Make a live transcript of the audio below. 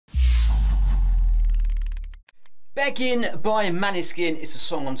Beggin by Måneskin is the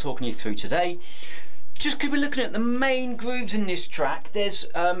song I'm talking you through today. Just could be looking at the main grooves in this track. There's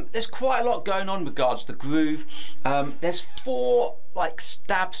quite a lot going on in regards to the groove. There's 4 like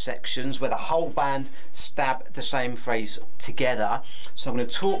stab sections where the whole band stab the same phrase together. So I'm going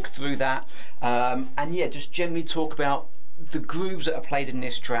to talk through that and yeah, just generally talk about the grooves that are played in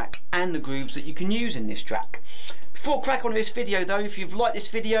this track and the grooves that you can use in this track. Before I crack on with this video though, if you've liked this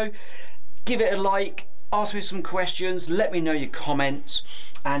video, give it a like, ask me some questions, let me know your comments,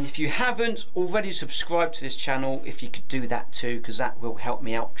 and if you haven't already subscribed to this channel, if you could do that too, because that will help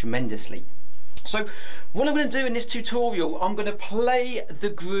me out tremendously. So what I'm going to do in this tutorial, I'm going to play the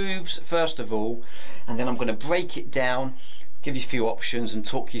grooves first of all, and then I'm going to break it down, give you a few options and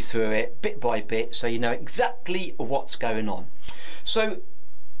talk you through it bit by bit so you know exactly what's going on. So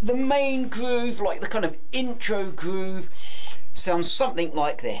the main groove, like the kind of intro groove, sounds something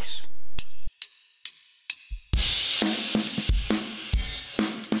like this.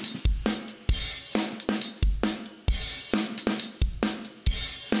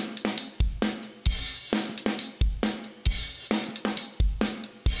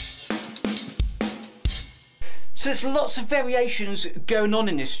 So there's lots of variations going on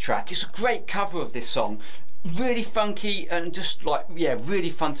in this track. It's a great cover of this song. Really funky and just like, yeah,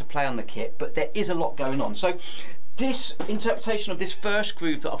 really fun to play on the kit, but there is a lot going on. So this interpretation of this first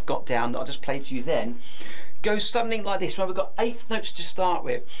groove that I've got down, that I just played to you then, goes something like this, where we've got 8th notes to start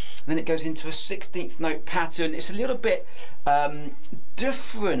with, and then it goes into a 16th note pattern. It's a little bit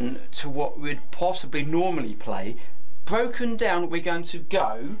different to what we'd possibly normally play. Broken down, we're going to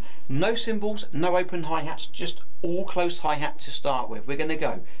go no cymbals, no open hi-hats, just all closed hi-hat to start with. We're going to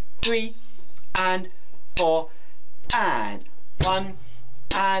go 3 and 4 and 1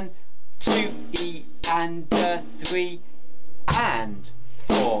 and 2 E and 3 and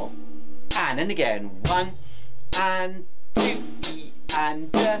 4 and again 1 and 2 E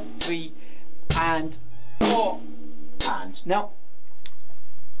and 3 and 4 and. Now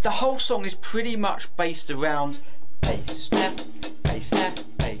the whole song is pretty much based around bass snap, bass snap,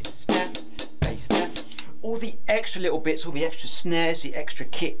 bass snap, bass snap. All the extra little bits, all the extra snares, the extra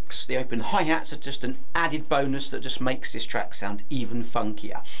kicks, the open hi-hats are just an added bonus that just makes this track sound even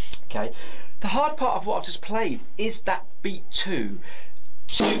funkier. Okay, the hard part of what I've just played is that beat 2,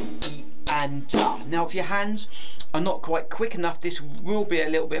 E and da. Now if your hands are not quite quick enough, this will be a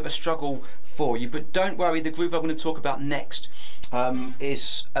little bit of a struggle for you, but don't worry, the groove I'm going to talk about next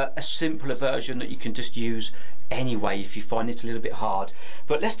is a simpler version that you can just use anyway if you find it a little bit hard.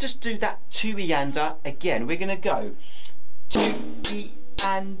 But let's just do that 2 E and da again. We're going to go 2 E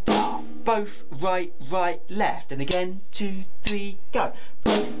and da, both right, right, left, and again 2, 3, go,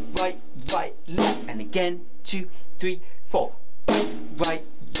 both right, right, left, and again 2, 3, 4, both right,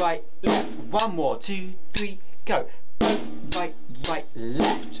 right, left, one more, 2, 3, go, both right, right,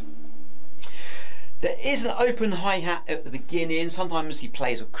 left. There is an open hi-hat at the beginning. Sometimes he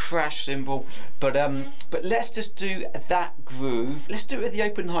plays a crash cymbal, but let's just do that groove. Let's do it with the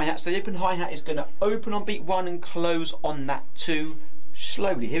open hi-hat. So the open hi-hat is going to open on beat 1 and close on that 2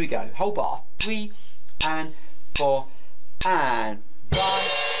 slowly. Here we go. Whole bar. 3 and 4 and 1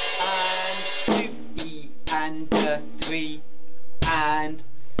 and 2 E and 3 and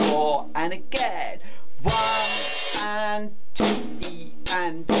 4 and again 1 and 2 E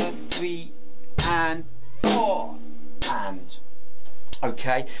and 3 and 4 and.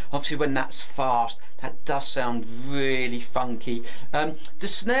 Okay, obviously when that's fast, that does sound really funky. The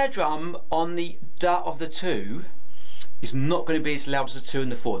snare drum on the da of the 2 is not going to be as loud as the 2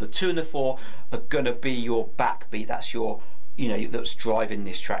 and the 4. The 2 and the 4 are going to be your backbeat. That's your, you know, that's driving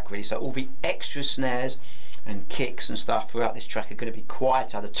this track really. So all the extra snares and kicks and stuff throughout this track are going to be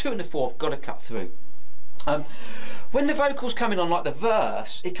quieter. The 2 and the 4 have got to cut through. When the vocals come in on like the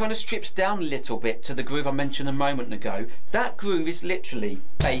verse, it kind of strips down a little bit to the groove I mentioned a moment ago. That groove is literally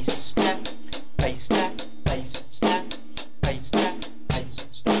bass snap, bass snap, bass snap, bass snap, bass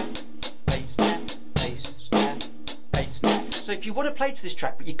snap, bass snap, bass snap, bass snap. So if you want to play to this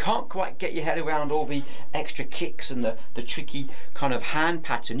track but you can't quite get your head around all the extra kicks and the tricky kind of hand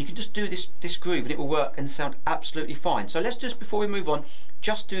pattern, you can just do this groove and it will work and sound absolutely fine. So let's just, before we move on,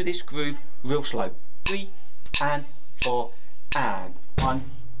 just do this groove real slow. 3 and 4 and 1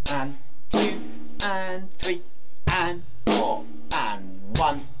 and 2 and 3 and 4 and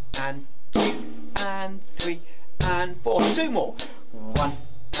 1 and 2 and 3 and 4. 2 more. 1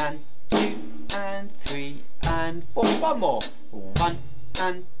 and 2 and 3 and 4. 1 more. 1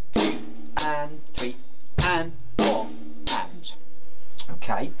 and 2 and 3 and 4 and.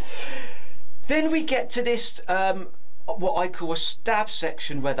 Okay. Then we get to this what I call a stab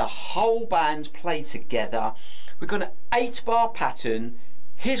section where the whole band play together. We've got an 8-bar pattern.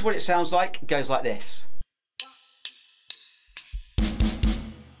 Here's what it sounds like. It goes like this.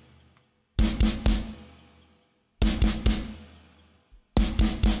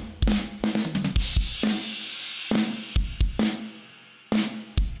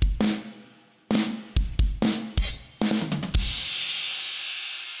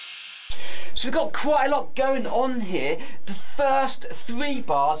 So we've got quite a lot going on here. The first 3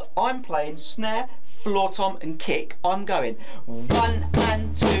 bars I'm playing snare, floor tom and kick. I'm going 1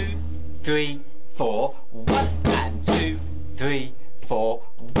 and 2, 3, 4, 1 and 2, 3, 4,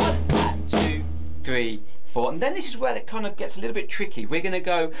 1 and 2, 3, 4. And then this is where it kind of gets a little bit tricky. We're going to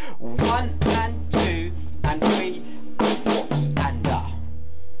go 1 and 2 and 3 and 4 and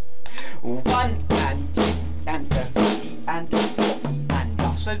 1 and 2 and 3 and 4.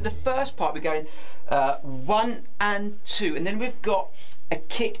 So the first part we're going 1 and 2, and then we've got a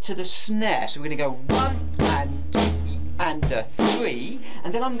kick to the snare. So we're going to go 1 and 2 and 3,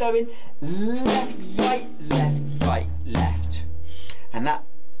 and then I'm going left, right, left, right, left. And that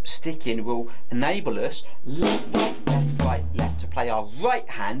sticking will enable us left, right, left to play our right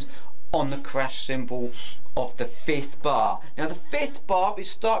hand on the crash cymbal of the 5th bar. Now the 5th bar, we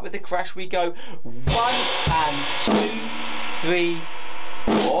start with the crash, we go 1 and 2, 3,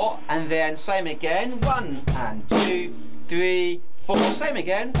 4, and then same again, 1 and 2, 3, 4, same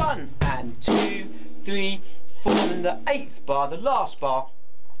again, 1 and 2, 3, 4, and the 8th bar, the last bar,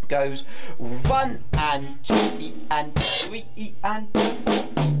 goes 1 and 2 and 3 and 4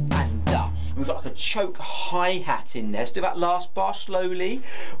 and we've got like a choke hi-hat in there. Let's do that last bar slowly.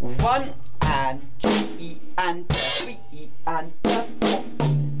 1 and 2 and 3 and 4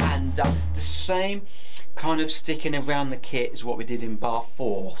 and the same kind of sticking around the kit is what we did in bar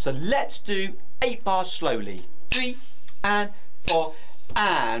 4. So let's do 8 bars slowly. 3 and 4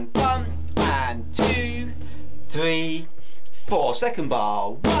 and 1 and 2, 3, 4. Second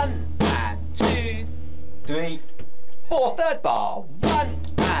bar, 1 and 2, 3, 4. Third bar, 1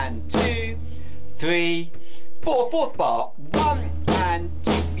 and 2, 3, 4. Fourth bar, 1 and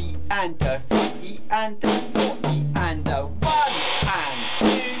 2 and 3 and 4 and 1 and 2,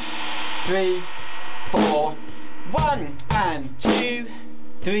 3, 4, 1 and 2,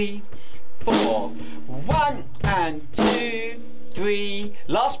 3, 4, 1 and 2, 3,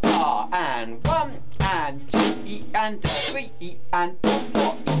 last bar, and 1 and 2 and 3 and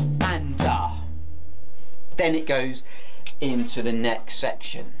 4 and then it goes into the next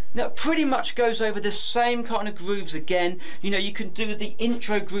section. Now it pretty much goes over the same kind of grooves again. You know, you can do the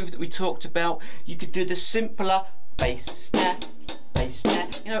intro groove that we talked about, you could do the simpler bass snare,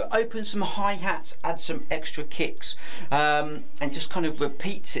 you know, open some hi-hats, add some extra kicks, and just kind of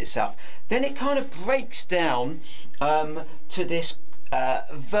repeats itself. Then it kind of breaks down to this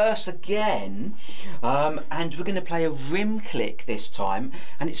verse again, and we're going to play a rim click this time,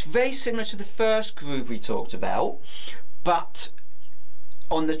 and it's very similar to the first groove we talked about, but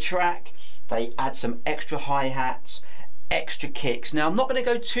on the track they add some extra hi-hats, extra kicks. Now I'm not going to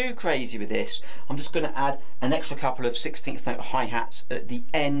go too crazy with this, I'm just going to add an extra couple of 16th note hi-hats at the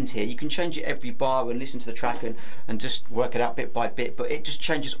end here. You can change it every bar and listen to the track and just work it out bit by bit, but it just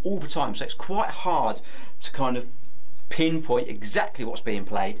changes all the time, so it's quite hard to kind of pinpoint exactly what's being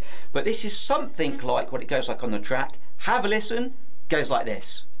played. But this is something like what it goes like on the track. Have a listen, goes like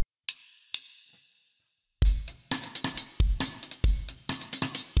this.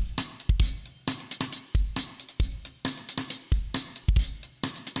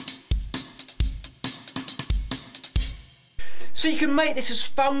 So you can make this as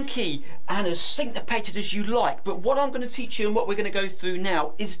funky and as syncopated as you like, but what I'm going to teach you and what we're going to go through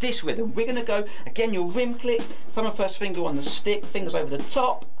now is this rhythm. We're going to go, again, your rim click, thumb and first finger on the stick, fingers over the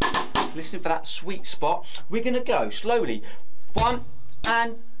top, listen for that sweet spot. We're going to go slowly, 1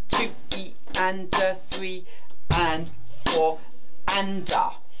 and 2 and 3 and 4 and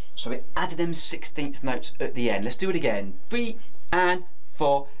So we added them 16th notes at the end. Let's do it again, 3 and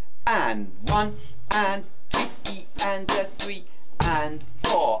 4 and 1 and 2 and 3 and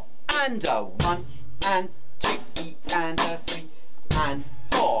 4 and 1 and 2 and 3 and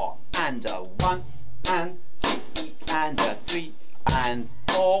 4 and 1 and 2 and 3 and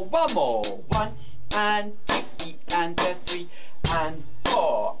 4. One more, 1 and 2 and 3 and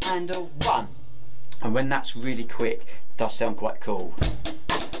 4 and 1. And when that's really quick, it does sound quite cool.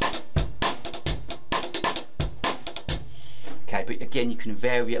 Okay, but again you can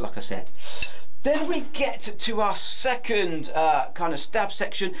vary it like I said. Then we get to our second kind of stab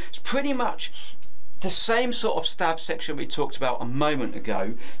section. It's pretty much the same sort of stab section we talked about a moment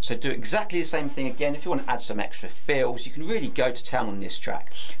ago, so do exactly the same thing again. If you want to add some extra fills, you can really go to town on this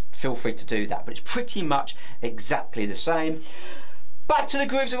track. Feel free to do that, but it's pretty much exactly the same. Back to the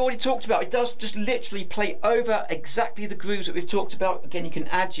grooves I've already talked about. It does just literally play over exactly the grooves that we've talked about. Again, you can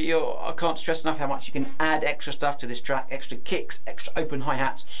add I can't stress enough how much you can add extra stuff to this track, extra kicks, extra open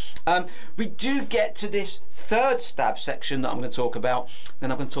hi-hats. We do get to this third stab section that I'm going to talk about, then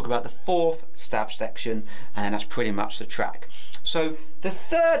I'm going to talk about the fourth stab section, and that's pretty much the track. So the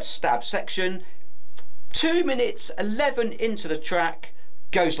third stab section, 2 minutes 11 into the track,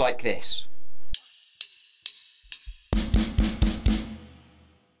 goes like this.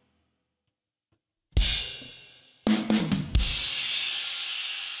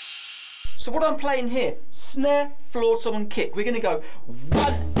 So what I'm playing here, snare, floor tom and kick. We're going to go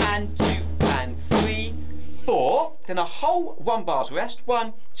 1 and 2 and 3, 4, then a whole 1 bar's rest,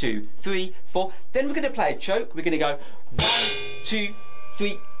 1, 2, 3, 4. Then we're going to play a choke. We're going to go 1, 2,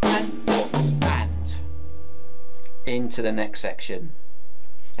 3 and 4 and into the next section.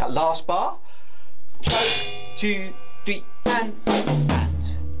 That last bar, choke, 2, 3 and 4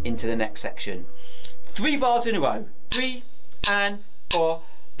 and into the next section. 3 bars in a row, 3 and 4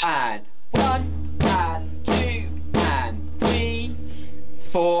 and 1 and 2 and 3,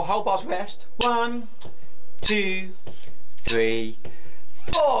 4, whole bars rest, 1, 2, 3,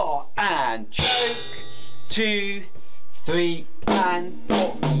 4 and choke, 2, 3 and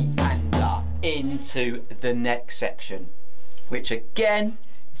 4 and into the next section, which again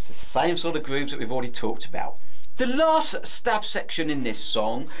is the same sort of grooves that we've already talked about. The last stab section in this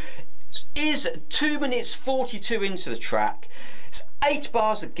song is 2 minutes 42 into the track. It's 8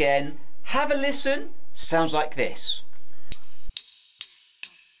 bars again. Have a listen, sounds like this.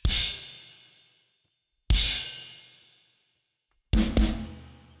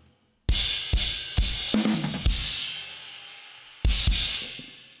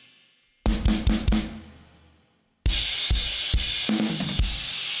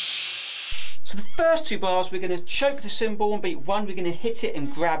 So the first 2 bars, we're going to choke the cymbal and beat 1, we're going to hit it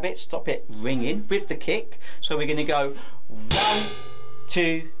and grab it, stop it ringing with the kick. So we're going to go 1,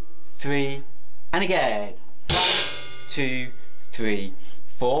 2, 3, and again 1, 2, 3,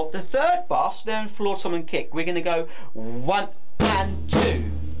 4. The third bar, snare and floor tom and kick, we're going to go 1 and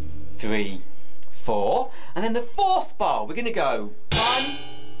 2, 3, 4, and then the fourth bar we're going to go 1,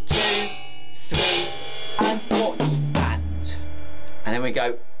 2, 3 and 4 and then we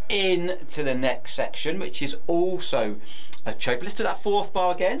go into the next section, which is also a choke. But let's do that fourth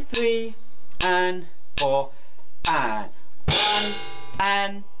bar again, 3 and 4 and 1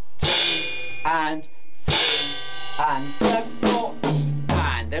 and 2 and 3 and 4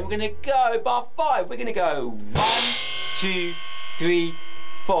 and then we're going to go bar 5, we're going to go 1, 2, 3,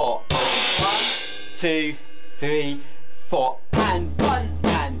 4 and 1, 2, 3, 4 and 1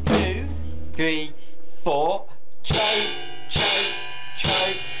 and 2, 3, 4, choke, choke,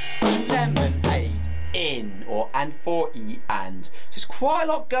 choke, lemonade in, or and 4 and. So there's quite a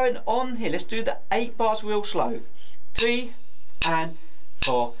lot going on here. Let's do the 8 bars real slow. 3 and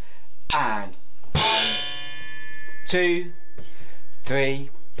 4 and 1, 2, 3,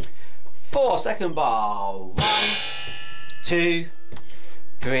 4. Second bar, 1, 2,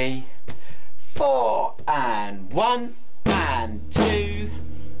 3, 4 and 1 and 2,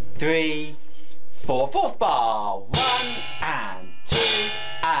 3, 4. Fourth bar, 1 and 2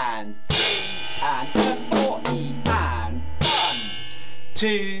 and 3 and 4 and 1,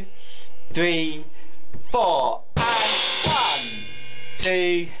 2, 3, 4 and 1,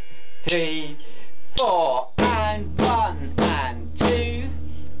 2, 3, 4 and 1 and 2,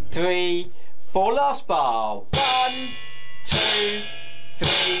 3, 4. Last bar, 1, 2,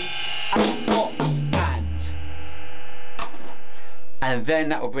 3 and 4 and then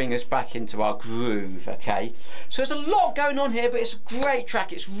that will bring us back into our groove. Okay, so there's a lot going on here, but it's a great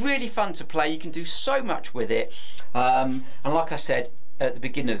track. It's really fun to play. You can do so much with it, and like I said at the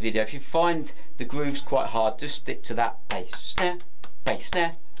beginning of the video, if you find the grooves quite hard, just stick to that bass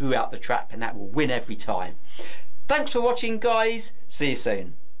snare throughout the track, and that will win every time. Thanks for watching, guys. See you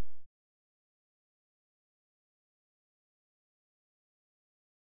soon.